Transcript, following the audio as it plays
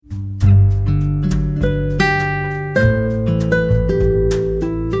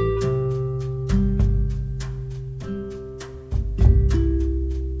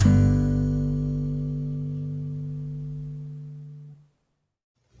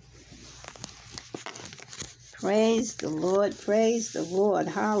Praise the Lord. Praise the Lord.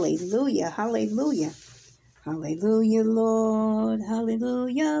 Hallelujah. Hallelujah. Hallelujah, Lord.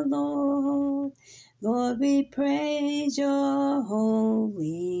 Hallelujah, Lord. Lord, we praise your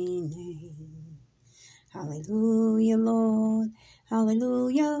holy name. Hallelujah, Lord.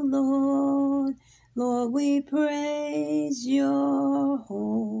 Hallelujah, Lord. Lord, we praise your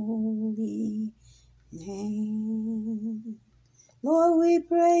holy name. Lord, we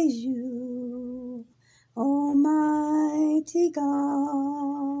praise you, Almighty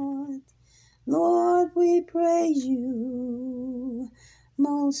God. Lord, we praise you,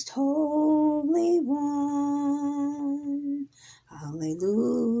 Most Holy One.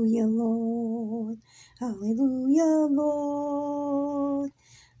 Hallelujah, Lord. Hallelujah, Lord.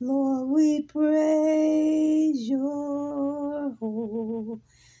 Lord, we praise your holy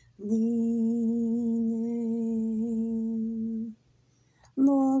name.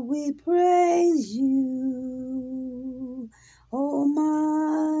 Lord, we praise you,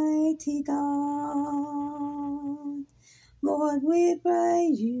 Almighty God. Lord, we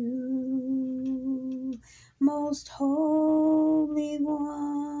praise you, Most Holy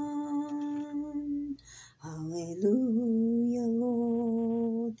One. Hallelujah,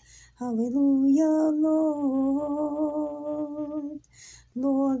 Lord. Hallelujah, Lord.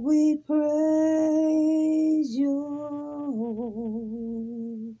 Lord, we praise your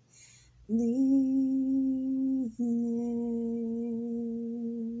holy name.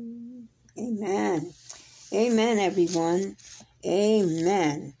 Amen. Amen, everyone.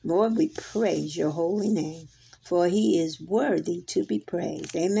 Amen. Lord, we praise your holy name, for he is worthy to be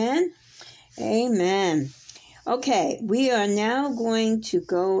praised. Amen. Amen. Okay, we are now going to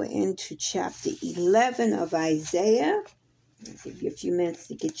go into chapter 11 of Isaiah. I'll give you a few minutes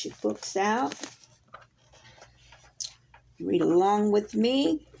to get your books out. Read along with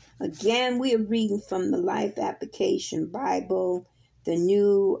me. Again, we are reading from the Life Application Bible, the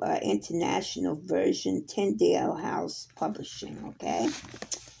New International Version, Tyndale House Publishing, okay?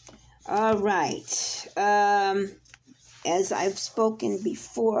 All right. As I've spoken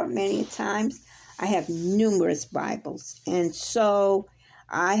before many times, I have numerous Bibles, and so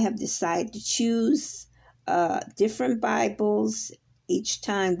I have decided to choose different Bibles each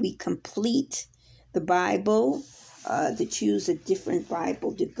time we complete the Bible, to choose a different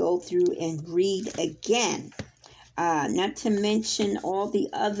Bible to go through and read again. Not to mention all the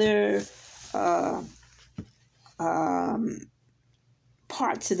other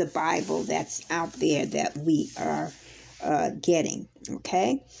parts of the Bible that's out there that we are getting.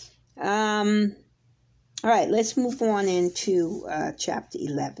 Okay? All right, let's move on into chapter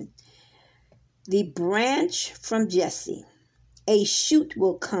 11. The branch from Jesse, a shoot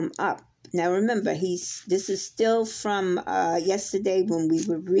will come up. Now remember, this is still from yesterday when we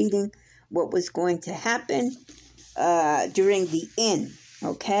were reading what was going to happen during the end,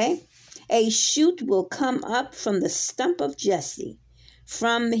 okay? A shoot will come up from the stump of Jesse.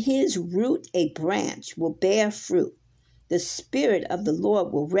 From his root a branch will bear fruit. The Spirit of the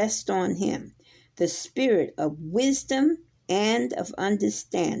Lord will rest on him, the Spirit of wisdom and of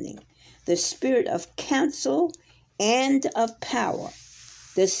understanding, the Spirit of counsel and of power,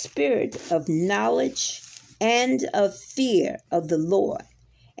 the Spirit of knowledge and of fear of the Lord.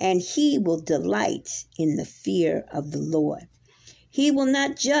 And he will delight in the fear of the Lord. He will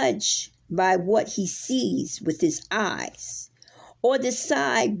not judge by what he sees with his eyes, or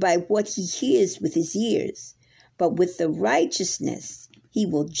decide by what he hears with his ears, but with the righteousness he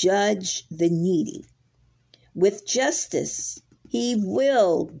will judge the needy. With justice he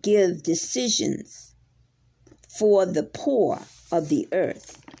will give decisions for the poor of the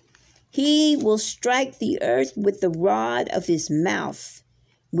earth. He will strike the earth with the rod of his mouth,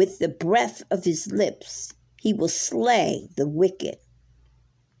 with the breath of his lips. He will slay the wicked.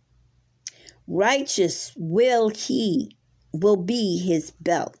 Righteous will be his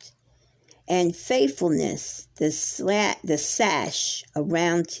belt, and faithfulness the sash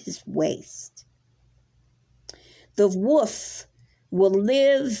around his waist. The wolf will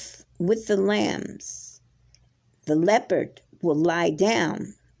live with the lambs. The leopard will lie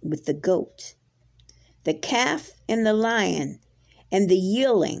down with the goat. The calf and the lion and the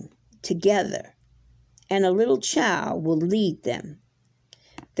yearling together, and a little child will lead them.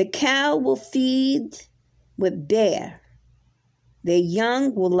 The cow will feed with bear. Their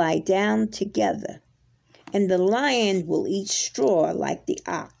young will lie down together, and the lion will eat straw like the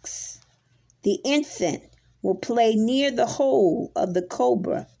ox. The infant will play near the hole of the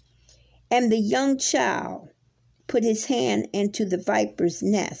cobra, and the young child put his hand into the viper's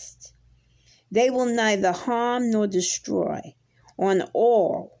nest. They will neither harm nor destroy on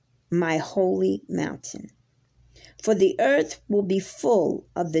all my holy mountain. For the earth will be full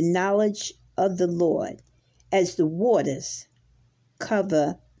of the knowledge of the Lord, as the waters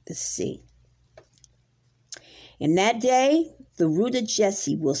cover the sea. In that day, the root of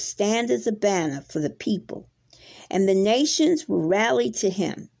Jesse will stand as a banner for the people, and the nations will rally to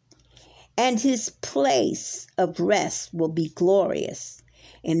him, and his place of rest will be glorious.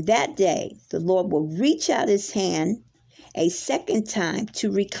 In that day, the Lord will reach out his hand a second time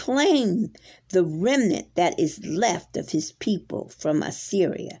to reclaim the remnant that is left of his people from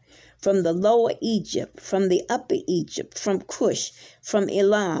Assyria, from the lower Egypt, from the upper Egypt, from Cush, from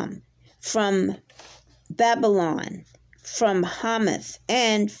Elam, from Babylon, from Hamath,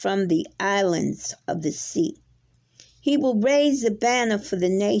 and from the islands of the sea. He will raise a banner for the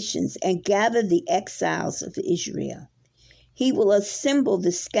nations and gather the exiles of Israel. He will assemble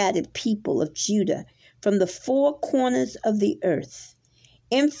the scattered people of Judah from the four corners of the earth.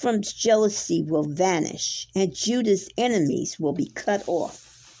 Ephraim's jealousy will vanish, and Judah's enemies will be cut off.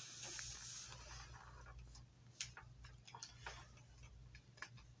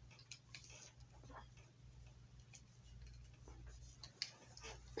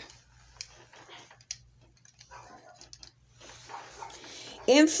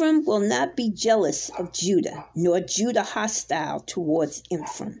 Ephraim will not be jealous of Judah, nor Judah hostile towards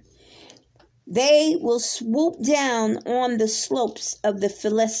Ephraim. They will swoop down on the slopes of the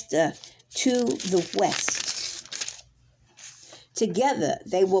Philistia to the west. Together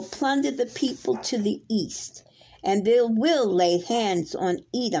they will plunder the people to the east, and they will lay hands on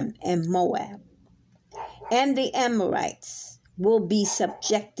Edom and Moab. And the Amorites will be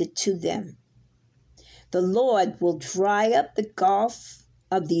subjected to them. The Lord will dry up the gulf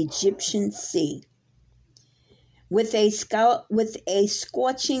of the Egyptian sea. With a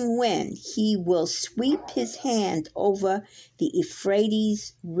scorching wind, he will sweep his hand over the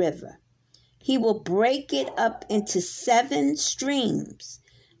Euphrates River. He will break it up into 7 streams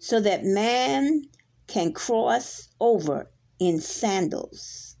so that man can cross over in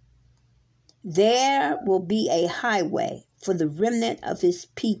sandals. There will be a highway for the remnant of his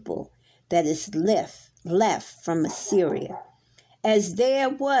people that is left from Assyria, as there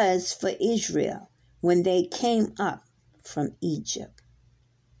was for Israel when they came up from Egypt.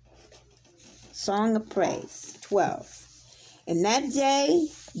 Song of Praise 12. In that day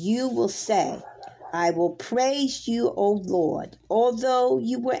you will say, I will praise you, O Lord, although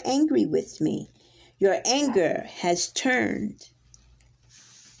you were angry with me. Your anger has turned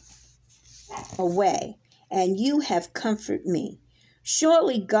away, and you have comforted me.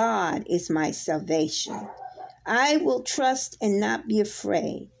 Surely God is my salvation. I will trust and not be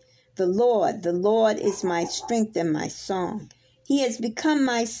afraid. The Lord is my strength and my song. He has become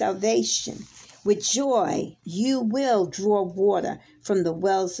my salvation. With joy you will draw water from the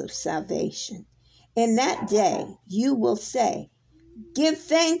wells of salvation. In that day you will say, give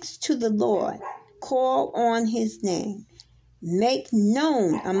thanks to the Lord. Call on his name. Make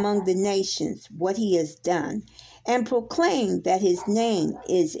known among the nations what he has done, and proclaim that his name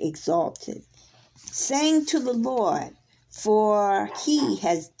is exalted. Sing to the Lord, for he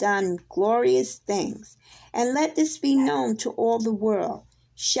has done glorious things. And let this be known to all the world.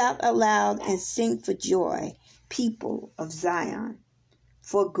 Shout aloud and sing for joy, people of Zion.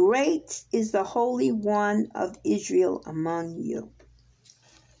 For great is the Holy One of Israel among you.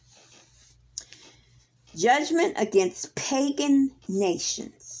 Judgment against pagan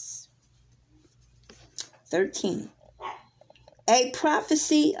nations. 13. A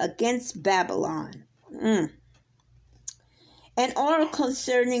prophecy against Babylon. An oracle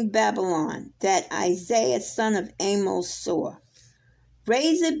concerning Babylon that Isaiah son of Amos saw.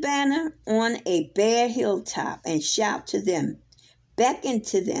 Raise a banner on a bare hilltop and shout to them. Beckon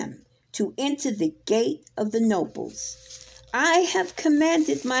to them to enter the gate of the nobles. I have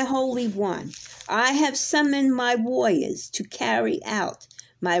commanded my Holy One. I have summoned my warriors to carry out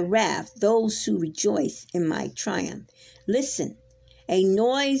my wrath, those who rejoice in my triumph. Listen, a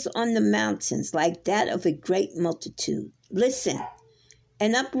noise on the mountains like that of a great multitude. Listen,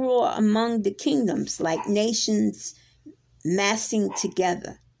 an uproar among the kingdoms like nations massing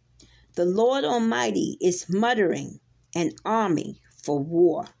together. The Lord Almighty is muttering an army for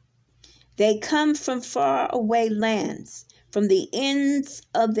war. They come from far away lands, from the ends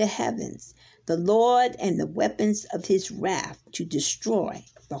of the heavens, the Lord and the weapons of his wrath to destroy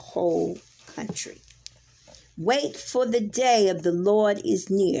the whole country. Wait, for the day of the Lord is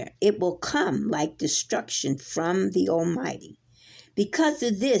near. It will come like destruction from the Almighty. Because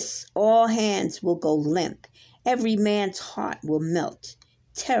of this, all hands will go limp. Every man's heart will melt.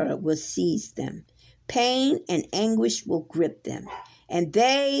 Terror will seize them. Pain and anguish will grip them. And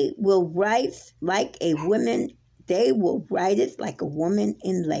they will writhe like a woman they will write it like a woman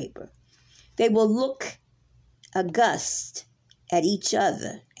in labor. They will look aghast at each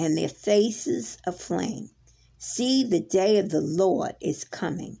other, and their faces aflame. See, the day of the Lord is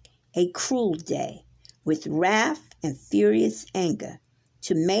coming, a cruel day, with wrath and furious anger,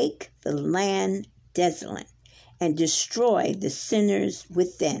 to make the land desolate and destroy the sinners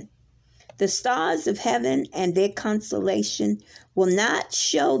within. The stars of heaven and their consolation will not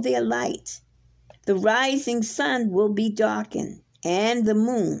show their light. The rising sun will be darkened, and the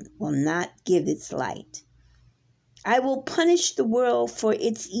moon will not give its light. I will punish the world for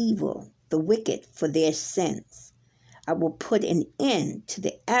its evil, the wicked for their sins. I will put an end to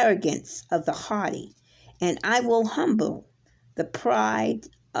the arrogance of the haughty, and I will humble the pride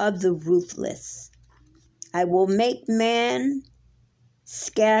of the ruthless. I will make man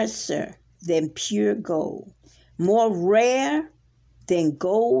scarcer than pure gold, more rare than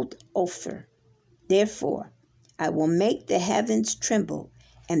gold Ophir. Therefore, I will make the heavens tremble,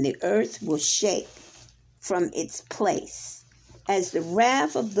 and the earth will shake from its place, as the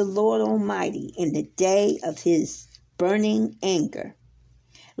wrath of the Lord Almighty in the day of his burning anger.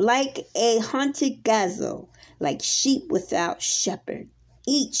 Like a hunted gazelle, like sheep without shepherd,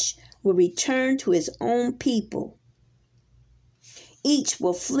 each will return to his own people. Each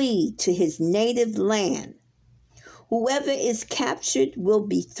will flee to his native land. Whoever is captured will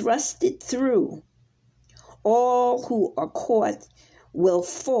be thrusted through. All who are caught will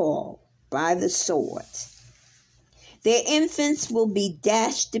fall by the sword. Their infants will be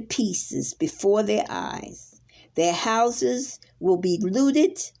dashed to pieces before their eyes. Their houses will be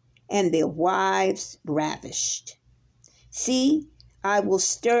looted and their wives ravished. See, I will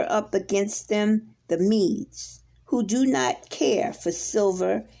stir up against them the Medes, who do not care for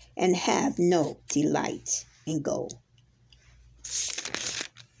silver and have no delight in gold.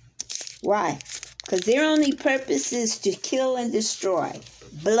 Why? Because their only purpose is to kill and destroy.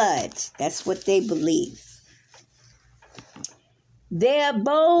 Blood. That's what they believe. Their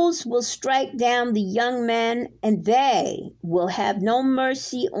bows will strike down the young men, and they will have no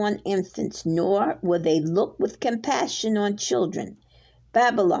mercy on infants, nor will they look with compassion on children.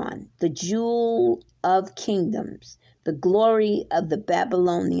 Babylon, the jewel of kingdoms, the glory of the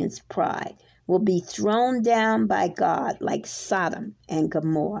Babylonians' pride, will be thrown down by God like Sodom and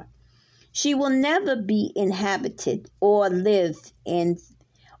Gomorrah. She will never be inhabited or live in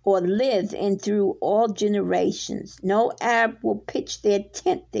through all generations. No Arab will pitch their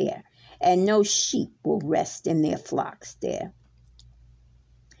tent there, and no sheep will rest in their flocks there.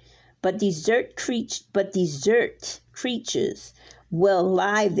 But desert creatures will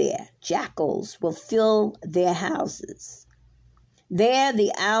lie there. Jackals will fill their houses. There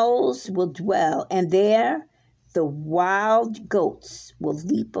the owls will dwell, and there the wild goats will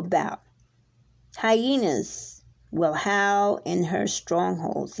leap about. Hyenas will howl in her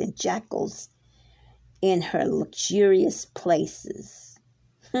strongholds, and jackals in her luxurious places.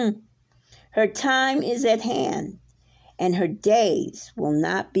 Her time is at hand, and her days will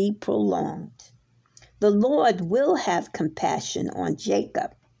not be prolonged. The Lord will have compassion on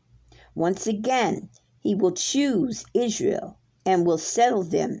Jacob. Once again, he will choose Israel and will settle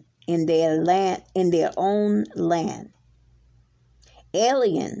them in their own land.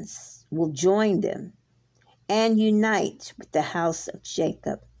 Aliens will join them and unite with the house of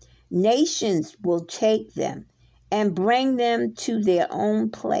Jacob. Nations will take them and bring them to their own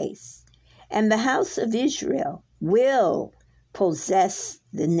place, and the house of Israel will possess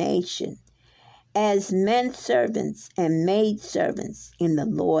the nation as men servants and maid servants in the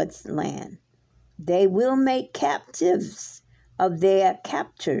Lord's land. They will make captives of their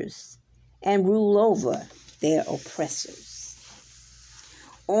captors and rule over their oppressors.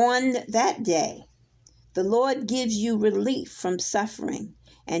 On that day, the Lord gives you relief from suffering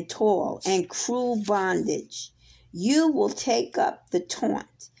and toil and cruel bondage. You will take up the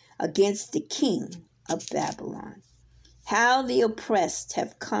taunt against the king of Babylon. How the oppressed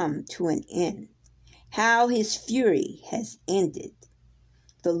have come to an end. How his fury has ended.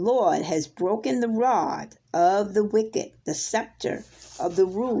 The Lord has broken the rod of the wicked, the scepter of the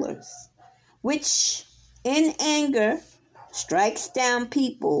rulers, which in anger strikes down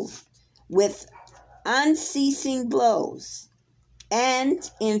people with unceasing blows,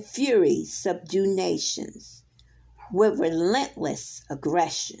 and in fury subdue nations with relentless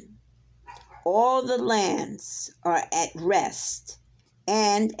aggression. All the lands are at rest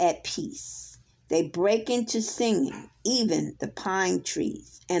and at peace. They break into singing, even the pine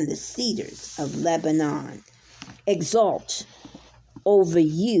trees and the cedars of Lebanon exult over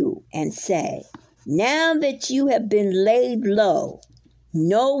you and say, now that you have been laid low,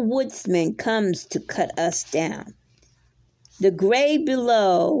 no woodsman comes to cut us down. The grave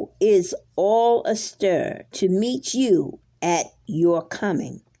below is all astir to meet you at your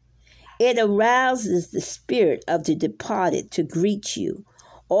coming. It arouses the spirit of the departed to greet you,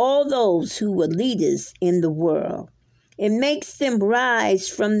 all those who were leaders in the world. It makes them rise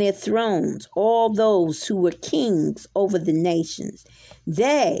from their thrones, all those who were kings over the nations.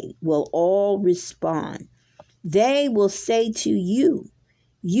 They will all respond. They will say to you,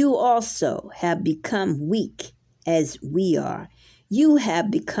 you also have become weak as we are. You have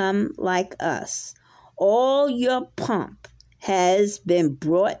become like us. All your pomp has been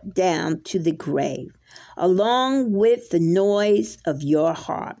brought down to the grave, along with the noise of your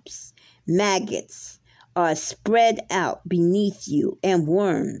harps. Maggots are spread out beneath you, and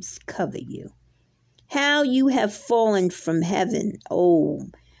worms cover you. How you have fallen from heaven, O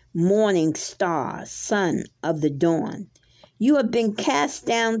morning star, son of the dawn. You have been cast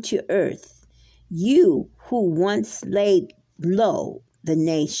down to earth, you who once laid low the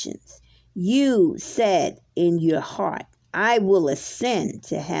nations. You said in your heart, I will ascend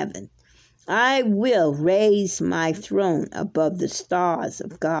to heaven. I will raise my throne above the stars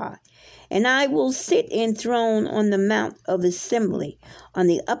of God, and I will sit enthroned on the mount of assembly, on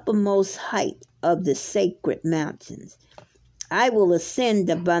the uppermost height of the sacred mountains. I will ascend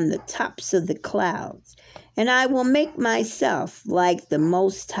above the tops of the clouds, and I will make myself like the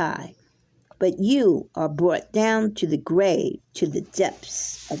Most High. But you are brought down to the grave, to the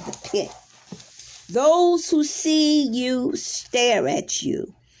depths of the pit. Those who see you stare at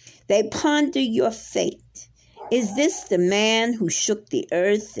you. They ponder your fate. Is this the man who shook the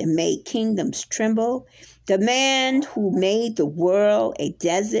earth and made kingdoms tremble? The man who made the world a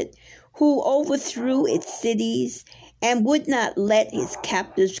desert, who overthrew its cities and would not let his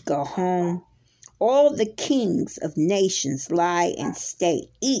captives go home? All the kings of nations lie in state,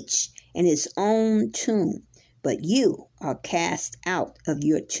 each in his own tomb. But you are cast out of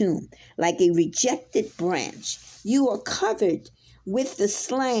your tomb like a rejected branch. You are covered with the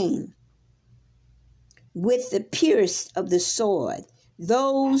slain, with the pierced of the sword,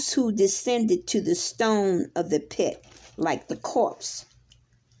 those who descended to the stone of the pit like the corpse,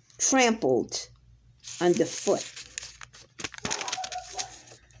 trampled underfoot.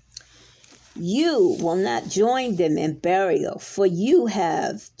 You will not join them in burial, for you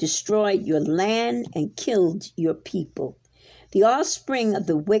have destroyed your land and killed your people. The offspring of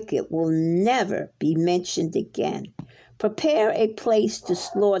the wicked will never be mentioned again. Prepare a place to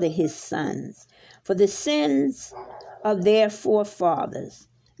slaughter his sons, for the sins of their forefathers.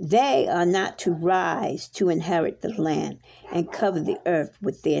 They are not to rise to inherit the land and cover the earth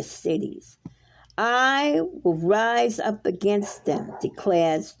with their cities. I will rise up against them,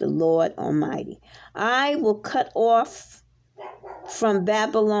 declares the Lord Almighty. I will cut off from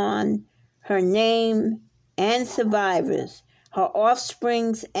Babylon her name and survivors, her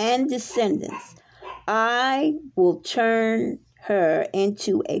offsprings and descendants. I will turn her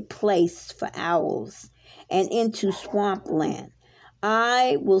into a place for owls and into swampland.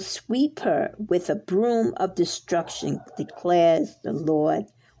 I will sweep her with a broom of destruction, declares the Lord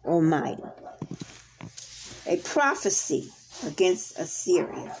Almighty. A prophecy against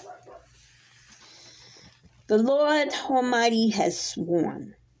Assyria. The Lord Almighty has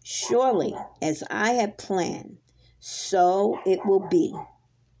sworn, surely as I have planned, so it will be.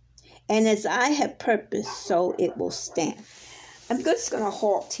 And as I have purposed, so it will stand. I'm just going to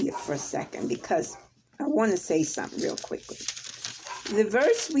halt here for a second because I want to say something real quickly. The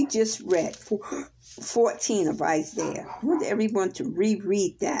verse we just read, 14 of Isaiah, I want everyone to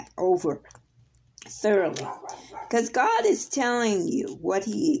reread that over thoroughly, because God is telling you what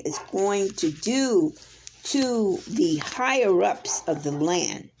he is going to do to the higher-ups of the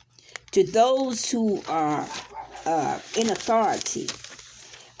land, to those who are in authority,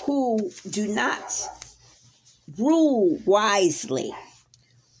 who do not rule wisely,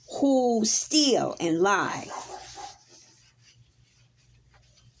 who steal and lie.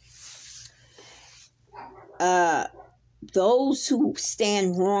 Those who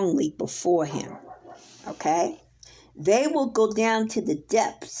stand wrongly before him, okay? They will go down to the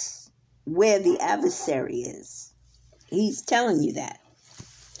depths where the adversary is. He's telling you that.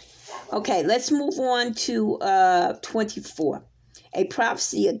 Okay, let's move on to 24. A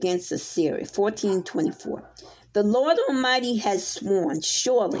prophecy against Assyria, 14:24. The Lord Almighty has sworn,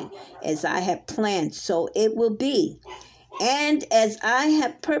 surely as I have planned, so it will be. And as I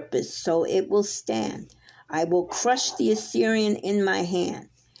have purposed, so it will stand. I will crush the Assyrian in my hand.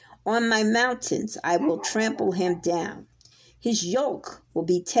 On my mountains I will trample him down. His yoke will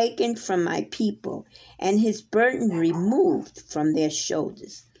be taken from my people, and his burden removed from their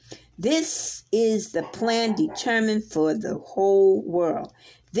shoulders. This is the plan determined for the whole world.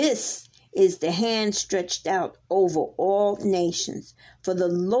 This is the hand stretched out over all nations. For the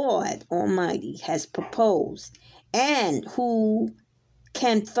Lord Almighty has proposed, and who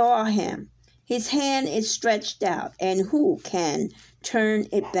can thaw him? His hand is stretched out, and who can turn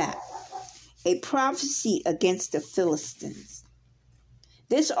it back? A prophecy against the Philistines.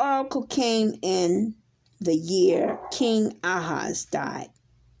 This oracle came in the year King Ahaz died.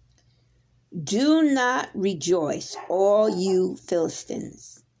 Do not rejoice, all you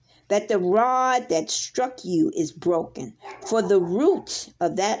Philistines, that the rod that struck you is broken, for the root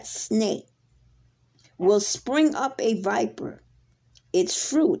of that snake will spring up a viper. Its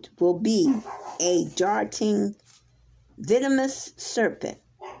fruit will be a darting, venomous serpent.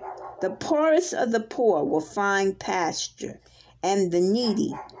 The poorest of the poor will find pasture, and the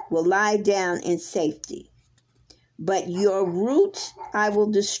needy will lie down in safety. But your root I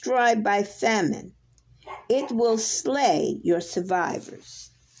will destroy by famine. It will slay your survivors.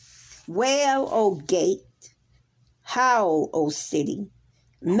 Wail, O gate. Howl, O city.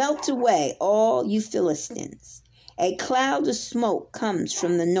 Melt away, all you Philistines. A cloud of smoke comes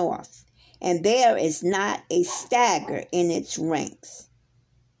from the north, and there is not a stagger in its ranks.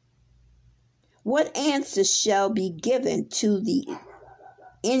 What answer shall be given to the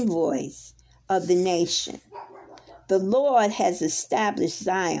envoys of the nation? The Lord has established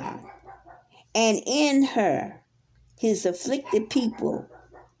Zion, and in her his afflicted people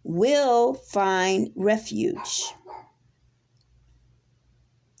will find refuge.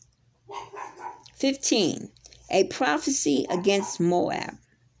 15. A prophecy against Moab.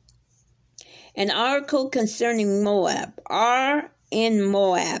 An oracle concerning Moab. Ar in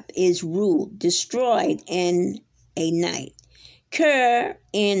Moab is ruled, destroyed in a night. Kir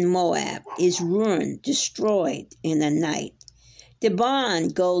in Moab is ruined, destroyed in a night.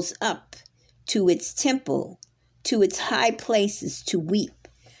 Dibon goes up to its temple, to its high places to weep.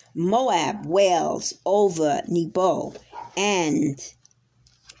 Moab wails over Nebo and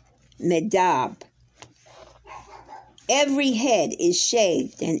Medab. Every head is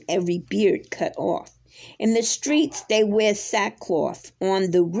shaved and every beard cut off. In the streets they wear sackcloth.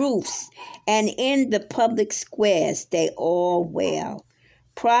 On the roofs and in the public squares they all wail.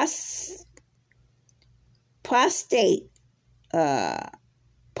 Prostrate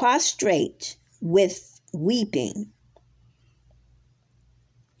with weeping.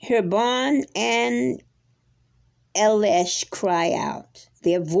 Hebron and Elesh cry out.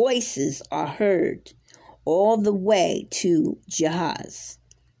 Their voices are heard all the way to Jahaz.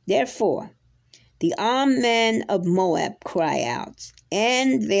 Therefore, the armed men of Moab cry out,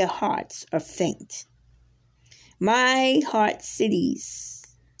 and their hearts are faint. My heart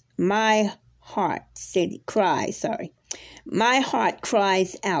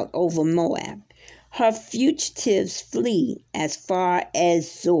cries out over Moab. Her fugitives flee as far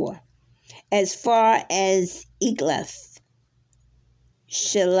as Zor, as far as Eglath,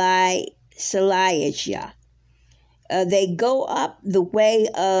 Shalijah. They go up the way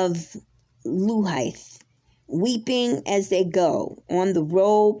of Luhith, weeping as they go on the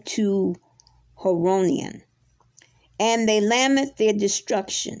road to Horonian, and they lament their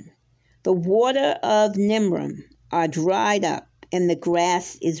destruction. The water of Nimrim are dried up, and the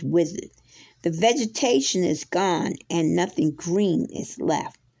grass is withered. The vegetation is gone, and nothing green is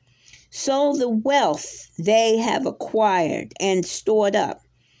left. So the wealth they have acquired and stored up,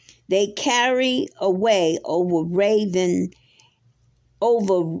 they carry away over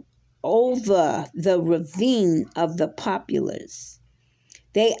the ravine of the populace.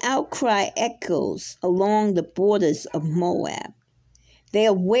 They outcry echoes along the borders of Moab. They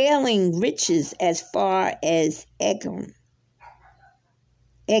are wailing riches as far as Eglam.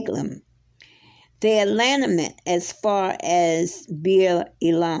 Their lament as far as Beer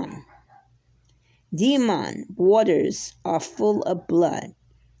Elam. Demon waters are full of blood,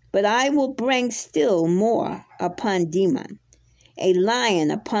 but I will bring still more upon Demon, a lion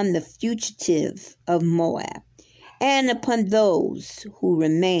upon the fugitive of Moab, and upon those who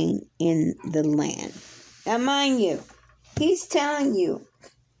remain in the land. Now, mind you, he's telling you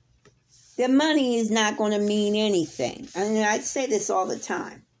that money is not going to mean anything. I mean, I say this all the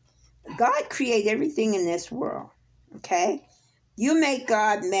time. God created everything in this world, okay? You make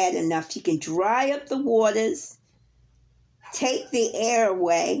God mad enough, he can dry up the waters, take the air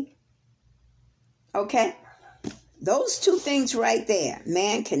away, okay? Those two things right there,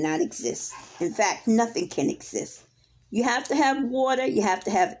 man cannot exist. In fact, nothing can exist. You have to have water, you have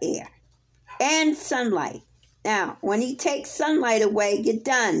to have air, and sunlight. Now, when he takes sunlight away, you're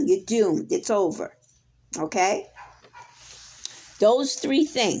done, you're doomed, it's over, okay? Those three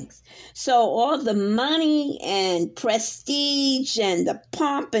things. So all the money and prestige and the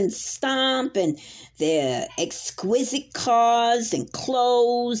pomp and stomp and the exquisite cars and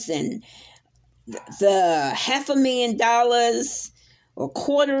clothes and the $500,000 or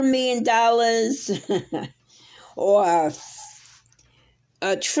 $250,000 or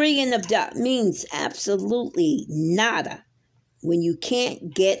 $1 trillion means absolutely nada when you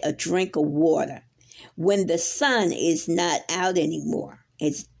can't get a drink of water, when the sun is not out anymore.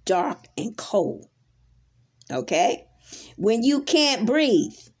 It's dark and cold. Okay? When you can't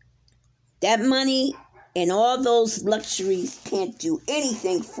breathe, that money and all those luxuries can't do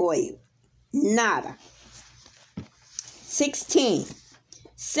anything for you. Nada. 16.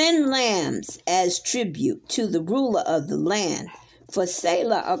 Send lambs as tribute to the ruler of the land, for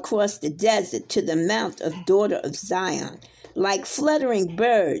Selah across the desert to the mount of daughter of Zion, like fluttering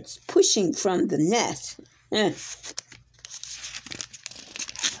birds pushing from the nest.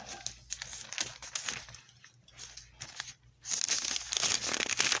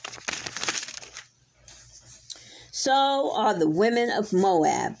 So are the women of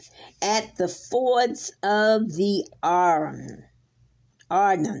Moab at the fords of the Arnon.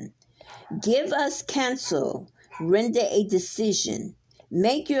 Give us counsel, render a decision.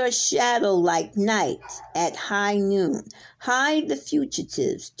 Make your shadow like night at high noon. Hide the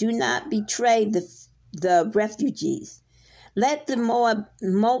fugitives. Do not betray the refugees. Let the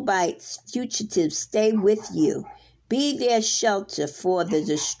Moabites fugitives stay with you. Be their shelter for the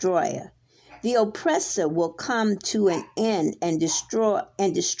destroyer. The oppressor will come to an end, and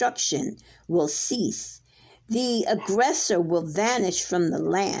destruction will cease. The aggressor will vanish from the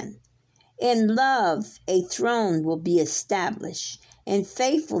land. In love, a throne will be established. In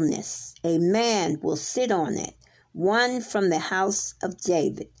faithfulness, a man will sit on it, one from the house of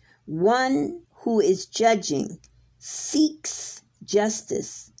David, one who is judging, seeks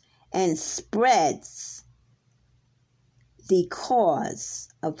justice, and spreads the cause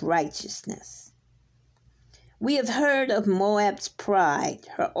of righteousness. We have heard of Moab's pride,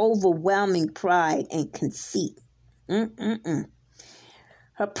 her overwhelming pride and conceit. Her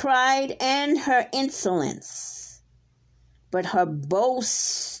pride and her insolence, but her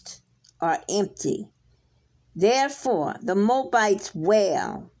boasts are empty. Therefore, the Moabites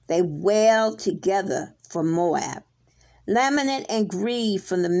wail. They wail together for Moab. Lament and grieve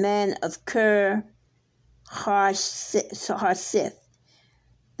from the men of Kir Harsith.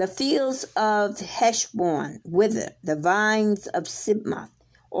 The fields of Heshbon wither, the vines of Sibmath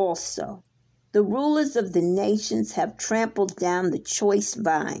also. The rulers of the nations have trampled down the choice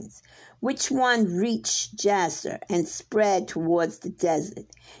vines. Which one reached Jazer and spread towards the desert?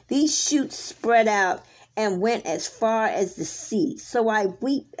 These shoots spread out and went as far as the sea. So I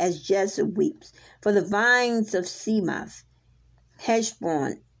weep as Jazer weeps for the vines of Sibmath,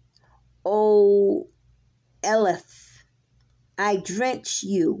 Heshbon, O Eleph. I drench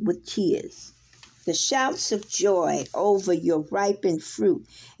you with tears. The shouts of joy over your ripened fruit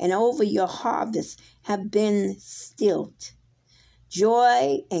and over your harvest have been stilled.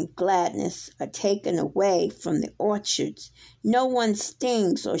 Joy and gladness are taken away from the orchards. No one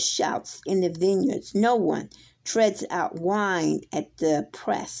stings or shouts in the vineyards. No one treads out wine at the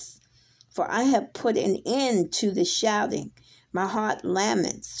press. For I have put an end to the shouting. My heart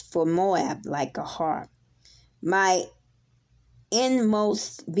laments for Moab like a harp. My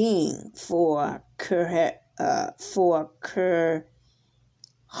inmost being for Kir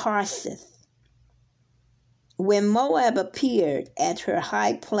Harsith. When Moab appeared at her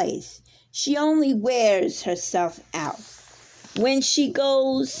high place, she only wears herself out. When she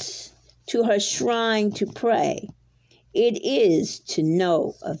goes to her shrine to pray, it is to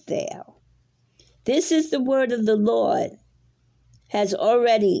no avail. This is the word of the Lord. This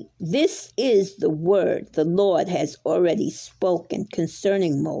is the word the Lord has already spoken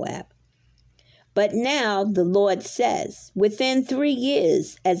concerning Moab. But now the Lord says, within 3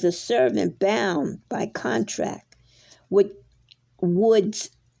 years, as a servant bound by contract would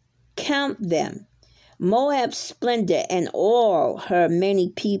count them, Moab's splendor and all her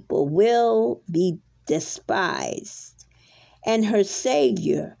many people will be despised, and her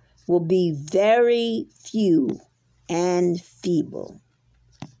Savior will be very few and feeble.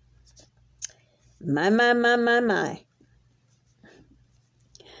 My.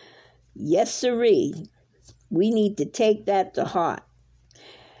 Yes, sirree. We need to take that to heart.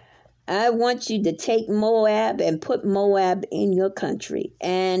 I want you to take Moab and put Moab in your country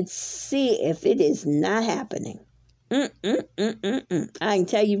and see if it is not happening. I can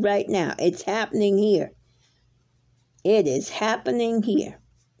tell you right now, it's happening here. It is happening here.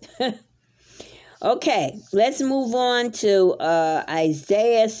 Okay, let's move on to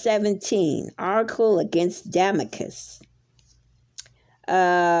Isaiah 17, article against Damascus.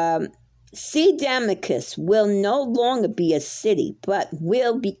 See, Damascus will no longer be a city, but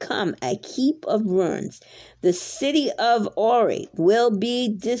will become a heap of ruins. The city of Ori will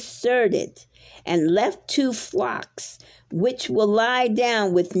be deserted and left to flocks, which will lie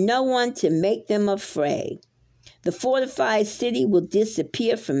down with no one to make them afraid. The fortified city will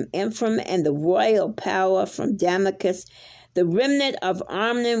disappear from Ephraim, and the royal power from Damascus. The remnant of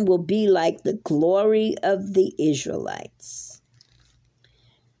Ammon will be like the glory of the Israelites,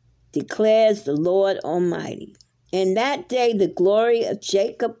 declares the Lord Almighty. In that day the glory of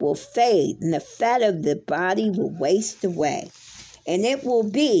Jacob will fade, and the fat of the body will waste away. And it will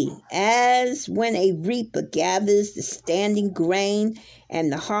be as when a reaper gathers the standing grain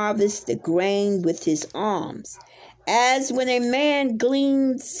and harvests the grain with his arms, as when a man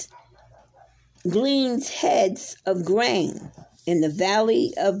gleans heads of grain in the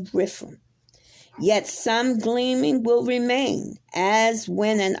valley of Rephaim. Yet some gleaming will remain, as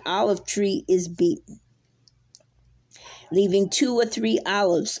when an olive tree is beaten, leaving 2 or 3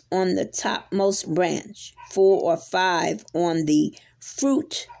 olives on the topmost branch, 4 or 5 on the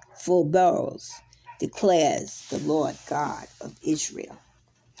fruitful boughs, declares the Lord God of Israel.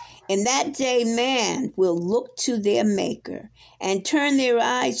 In that day man will look to their Maker and turn their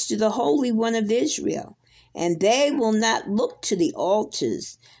eyes to the Holy One of Israel, and they will not look to the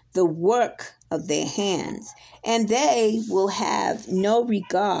altars, the work of their hands, and they will have no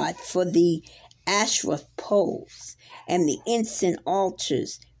regard for the Asherah poles and the incense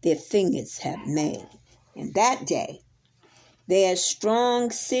altars their fingers have made. In that day their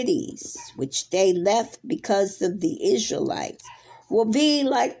strong cities, which they left because of the Israelites, will be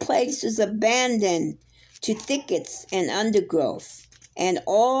like places abandoned to thickets and undergrowth, and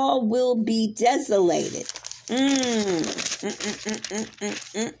all will be desolated.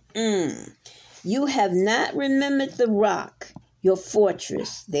 You have not remembered the rock, your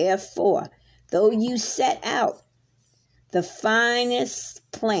fortress. Therefore, though you set out the finest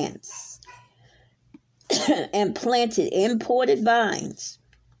plants and planted imported vines,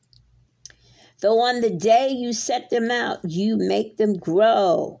 though on the day you set them out, you make them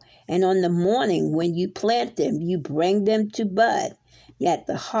grow, and on the morning when you plant them, you bring them to bud, yet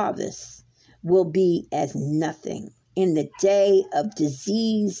the harvest will be as nothing in the day of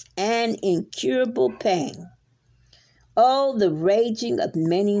disease and incurable pain. Oh, the raging of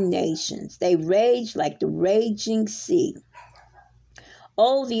many nations. They rage like the raging sea.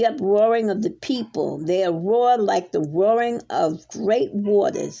 Oh, the uproaring of the people. They roar like the roaring of great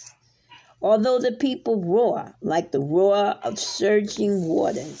waters. Although the people roar like the roar of surging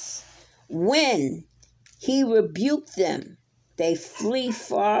waters. When he rebuked them, they flee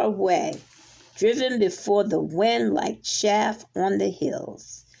far away, driven before the wind like chaff on the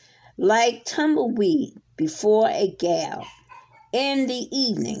hills, like tumbleweed before a gale. In the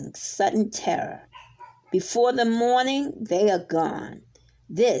evening, sudden terror. Before the morning, they are gone.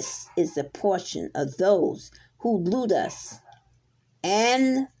 This is the portion of those who loot us,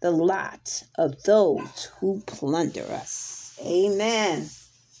 and the lot of those who plunder us. Amen.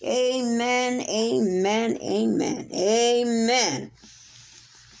 Amen. Amen. Amen. Amen.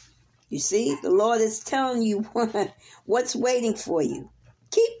 You see, the Lord is telling you what's waiting for you.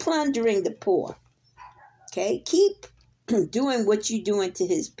 Keep plundering the poor. Okay? Keep doing what you're doing to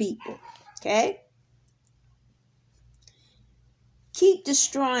his people. Okay? Keep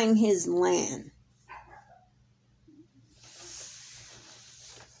destroying his land.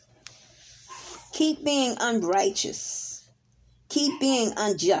 Keep being unrighteous. Keep being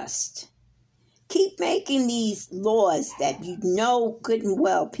unjust. Keep making these laws that you know good and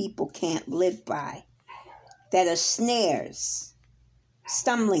well people can't live by, that are snares,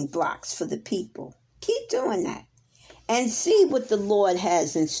 stumbling blocks for the people. Keep doing that and see what the Lord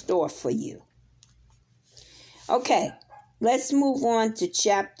has in store for you. Okay, let's move on to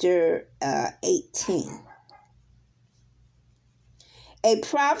chapter 18. A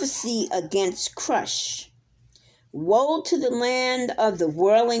prophecy against Cush. Woe to the land of the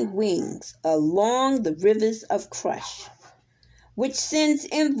whirling wings along the rivers of Cush, which sends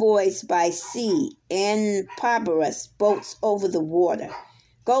envoys by sea and barbarous boats over the water.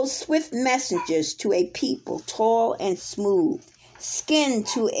 Go swift messengers to a people tall and smooth, skin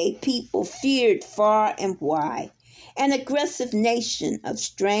to a people feared far and wide, an aggressive nation of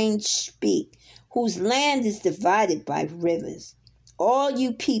strange speak, whose land is divided by rivers. All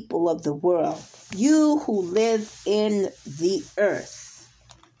you people of the world, you who live in the earth.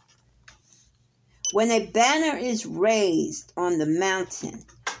 When a banner is raised on the mountain,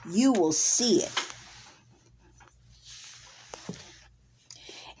 you will see it.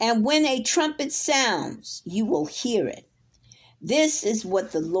 And when a trumpet sounds, you will hear it. This is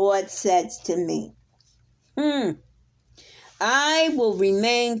what the Lord says to me. I will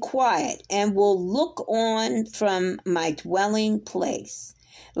remain quiet and will look on from my dwelling place,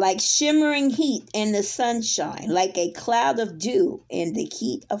 like shimmering heat in the sunshine, like a cloud of dew in the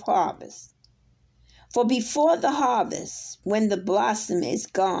heat of harvest. For before the harvest, when the blossom is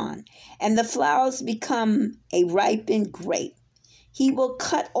gone and the flowers become a ripened grape, he will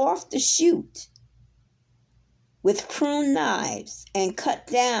cut off the shoot with prune knives and cut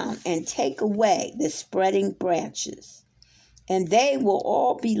down and take away the spreading branches. And they will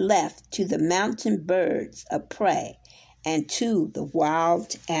all be left to the mountain birds of prey and to the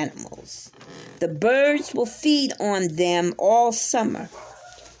wild animals. The birds will feed on them all summer,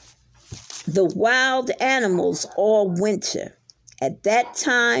 the wild animals all winter. At that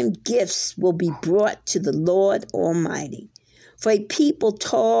time, gifts will be brought to the Lord Almighty, for a people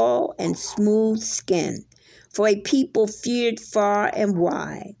tall and smooth-skinned, for a people feared far and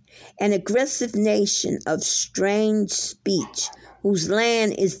wide, an aggressive nation of strange speech, whose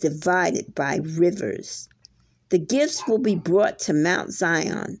land is divided by rivers. The gifts will be brought to Mount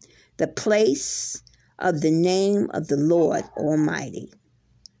Zion, the place of the name of the Lord Almighty.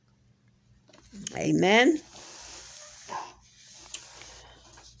 Amen.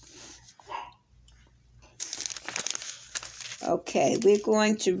 Okay, we're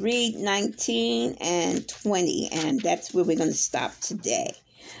going to read 19 and 20, and that's where we're going to stop today.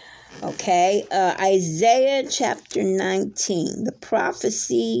 Okay, Isaiah chapter 19, the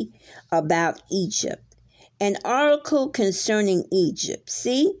prophecy about Egypt. An oracle concerning Egypt.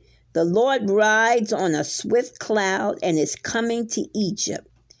 See, the Lord rides on a swift cloud and is coming to Egypt.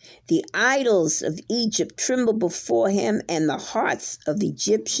 The idols of Egypt tremble before him, and the hearts of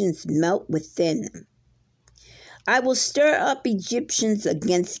Egyptians melt within them. I will stir up Egyptians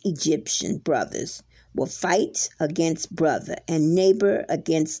against Egyptian brothers, will fight against brother, and neighbor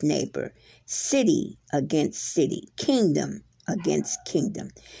against neighbor, city against city, kingdom against kingdom.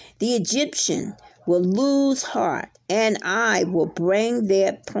 The Egyptian will lose heart, and I will bring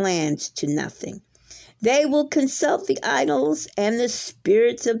their plans to nothing. They will consult the idols and the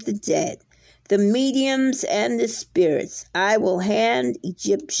spirits of the dead, the mediums and the spirits. I will hand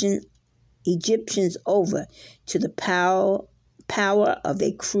Egyptians over to the power of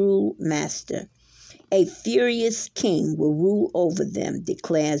a cruel master. A furious king will rule over them,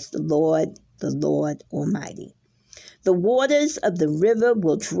 declares the Lord Almighty. The waters of the river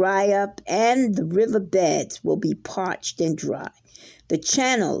will dry up, and the river beds will be parched and dry. The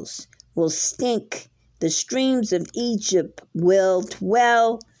channels will stink. The streams of Egypt will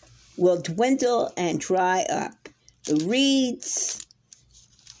dwindle and dry up. The reeds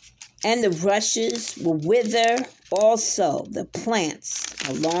and the rushes will wither, also the plants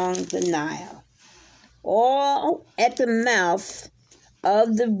along the Nile. All at the mouth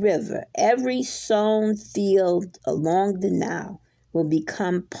of the river, every sown field along the Nile will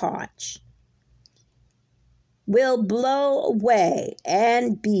become parched, will blow away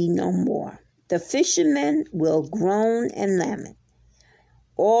and be no more. The fishermen will groan and lament.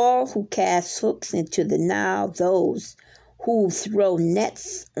 All who cast hooks into the Nile, those who throw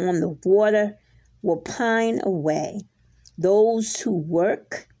nets on the water, will pine away. Those who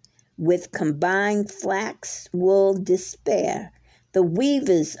work with combined flax will despair. The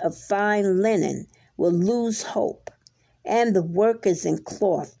weavers of fine linen will lose hope, and the workers in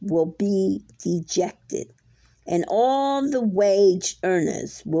cloth will be dejected, and all the wage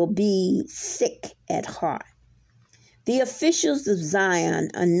earners will be sick at heart. The officials of Zion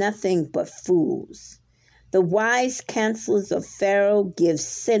are nothing but fools. The wise counselors of Pharaoh give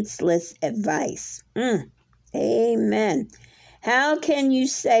senseless advice. Amen. How can you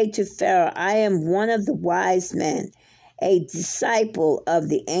say to Pharaoh, I am one of the wise men, a disciple of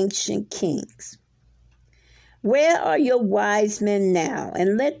the ancient kings? Where are your wise men now?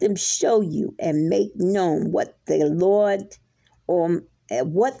 And let them show you and make known what the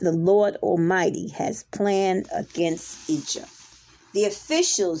Lord Almighty has planned against Egypt. The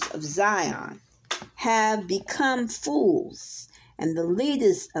officials of Zion have become fools, and the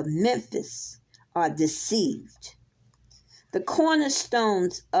leaders of Memphis are deceived. The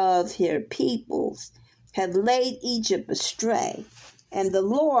cornerstones of her peoples have laid Egypt astray, and the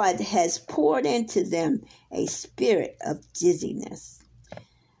Lord has poured into them a spirit of dizziness.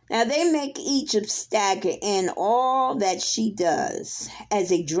 Now they make Egypt stagger in all that she does,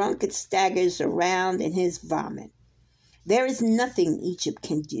 as a drunkard staggers around in his vomit. There is nothing Egypt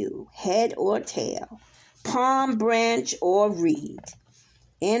can do, head or tail, palm branch or reed.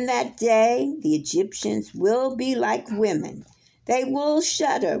 In that day, the Egyptians will be like women They will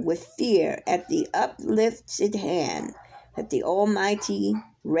shudder with fear at the uplifted hand that the Almighty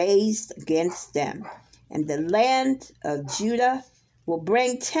raised against them. And the land of Judah will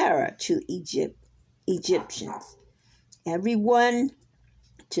bring terror to Egyptians. Everyone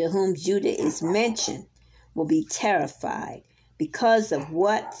to whom Judah is mentioned will be terrified because of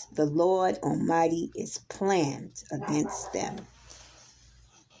what the Lord Almighty is planned against them.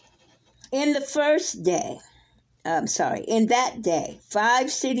 In that day,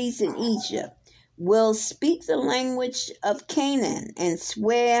 5 cities in Egypt will speak the language of Canaan and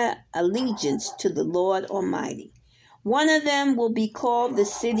swear allegiance to the Lord Almighty. One of them will be called the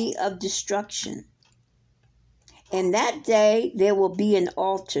City of Destruction. In that day, there will be an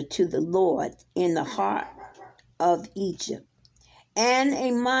altar to the Lord in the heart of Egypt, and a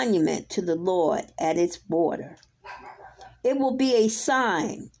monument to the Lord at its border. It will be a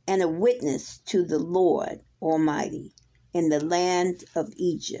sign and a witness to the Lord Almighty in the land of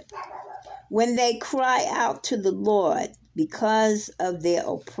Egypt. When they cry out to the Lord because of their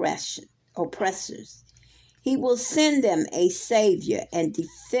oppressors, He will send them a Savior and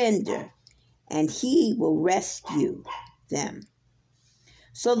Defender, and He will rescue them.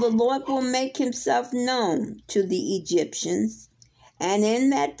 So the Lord will make Himself known to the Egyptians, and in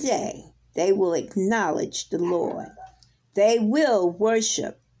that day they will acknowledge the Lord. They will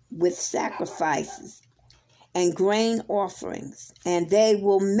worship with sacrifices and grain offerings, and they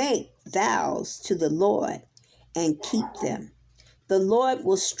will make vows to the Lord and keep them. The Lord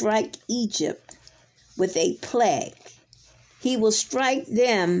will strike Egypt with a plague. He will strike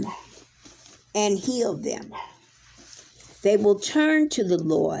them and heal them. They will turn to the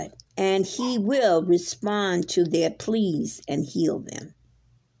Lord, and He will respond to their pleas and heal them.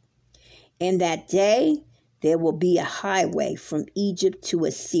 In that day, there will be a highway from Egypt to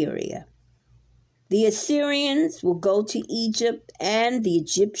Assyria. The Assyrians will go to Egypt and the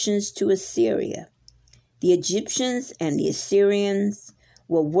Egyptians to Assyria. The Egyptians and the Assyrians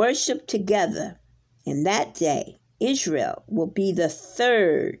will worship together. In that day, Israel will be the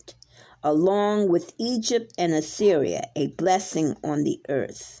third, along with Egypt and Assyria, a blessing on the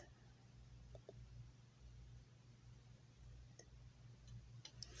earth.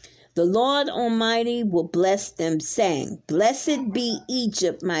 The Lord Almighty will bless them, saying, Blessed be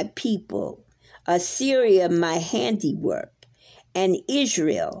Egypt, my people, Assyria, my handiwork, and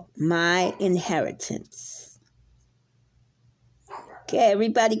Israel, my inheritance. Okay,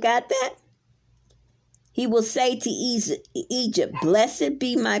 everybody got that? He will say to Egypt, Blessed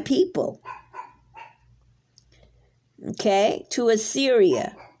be my people. Okay, to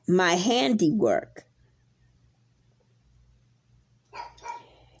Assyria, my handiwork,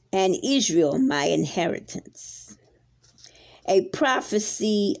 and Israel, my inheritance. A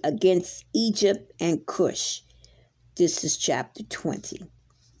prophecy against Egypt and Cush. This is chapter 20.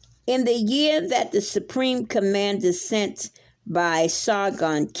 In the year that the supreme commander sent by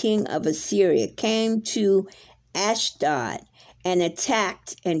Sargon, king of Assyria, came to Ashdod and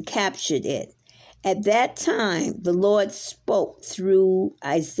attacked and captured it. At that time, the Lord spoke through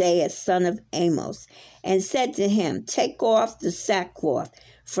Isaiah, son of Amos, and said to him, Take off the sackcloth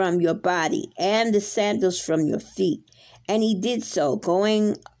from your body and the sandals from your feet. And he did so,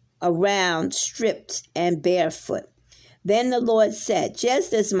 going around stripped and barefoot. Then the Lord said,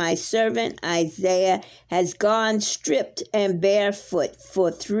 Just as my servant Isaiah has gone stripped and barefoot for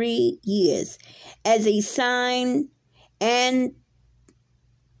 3 years, as a sign and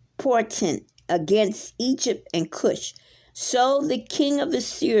portent against Egypt and Cush, so the king of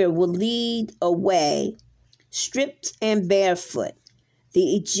Assyria will lead away, stripped and barefoot,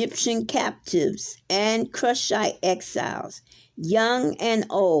 the Egyptian captives and Cushite exiles, young and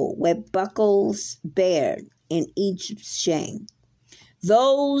old, with buckles bared in Egypt's shame.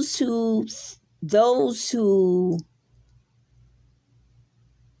 Those who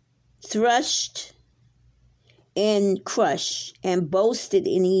thrushed in Cush and boasted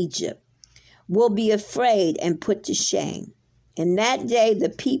in Egypt will be afraid and put to shame. In that day, the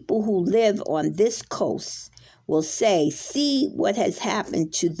people who live on this coast will say, See what has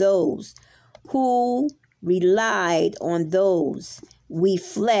happened to those who relied on those we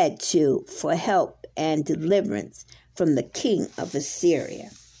fled to for help and deliverance from the king of Assyria.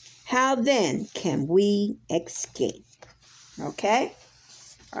 How then can we escape? Okay?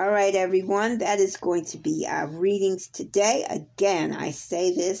 All right, everyone. That is going to be our readings today. Again, I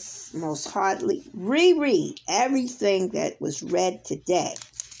say this most heartily. Reread everything that was read today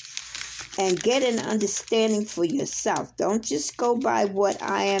and get an understanding for yourself. Don't just go by what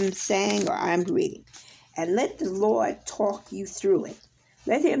I am saying or I'm reading. And let the Lord talk you through it.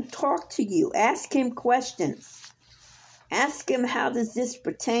 Let Him talk to you. Ask Him questions. Ask him, how does this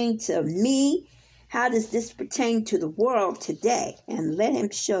pertain to me? How does this pertain to the world today? And let him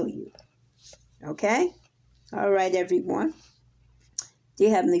show you. Okay? All right, everyone.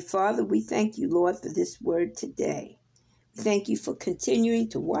 Dear Heavenly Father, we thank you, Lord, for this word today. We thank you for continuing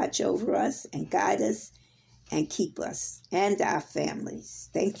to watch over us and guide us and keep us and our families.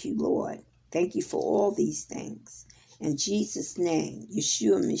 Thank you, Lord. Thank you for all these things. In Jesus' name,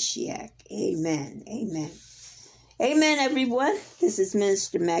 Yeshua Mashiach. Amen. Amen. Amen, everyone. This is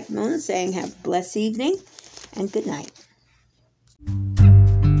Minister McMillan saying have a blessed evening and good night.